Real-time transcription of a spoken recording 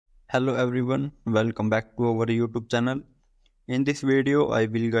Hello everyone, welcome back to our YouTube channel. In this video, I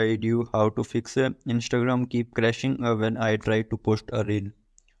will guide you how to fix Instagram keep crashing when I try to post a reel.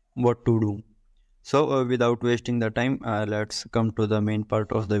 What to do? So without wasting the time, let's come to the main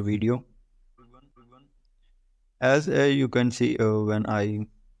part of the video. As you can see, when I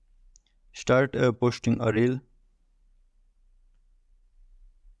start posting a reel,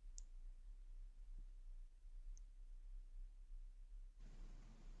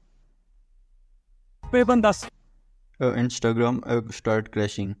 Instagram start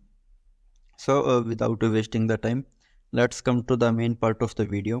crashing. So without wasting the time, let's come to the main part of the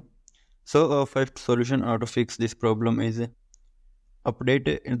video. So first solution to fix this problem is update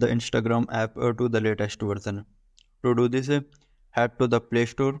the Instagram app to the latest version. To do this, head to the Play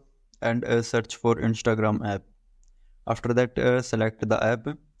Store and search for Instagram app. After that, select the app.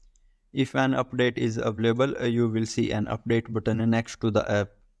 If an update is available, you will see an update button next to the app.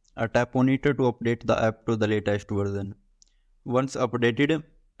 Tap on it to update the app to the latest version. Once updated,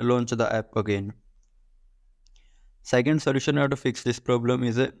 launch the app again. Second solution to fix this problem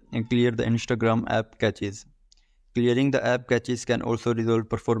is clear the Instagram app caches. Clearing the app caches can also resolve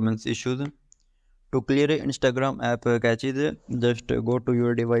performance issues. To clear Instagram app caches, just go to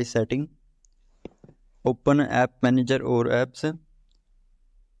your device setting, open App Manager or Apps,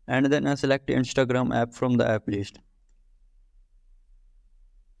 and then select Instagram app from the app list.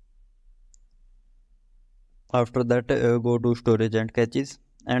 After that, go to Storage and Caches,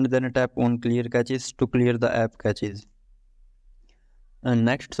 and then tap on Clear Caches to clear the app caches. And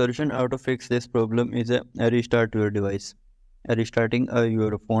next solution how to fix this problem is restart your device. Restarting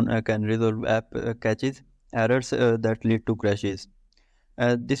your phone can resolve app caches errors that lead to crashes.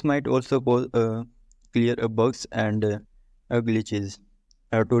 This might also clear bugs and glitches.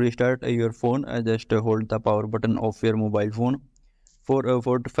 To restart your phone, just hold the power button of your mobile phone for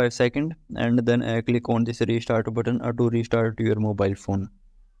 4 to 5 seconds and then click on this restart button to restart your mobile phone.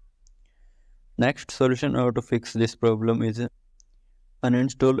 Next solution to fix this problem is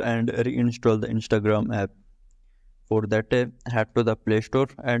uninstall and reinstall the Instagram app. For that, head to the Play Store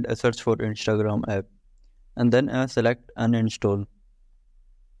and search for Instagram app, and then select uninstall.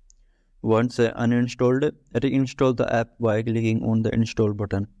 Once uninstalled, reinstall the app by clicking on the install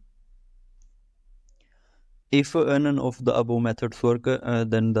button. If none of the above methods work,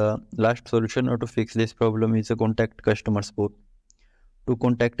 then the last solution to fix this problem is contact customer support. To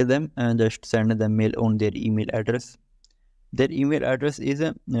contact them, just send them mail on their email address. Their email address is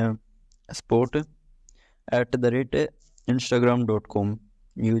support@instagram.com.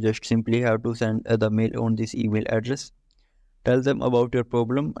 You just simply have to send the mail on this email address. Tell them about your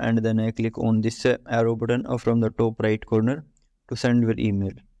problem and then click on this arrow button from the top right corner to send your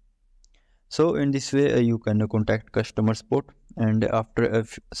email. So in this way you can contact customer support, and after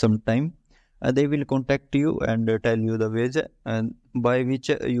some time they will contact you and tell you the ways by which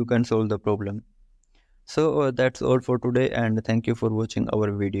you can solve the problem. So that's all for today, and thank you for watching our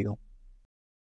video.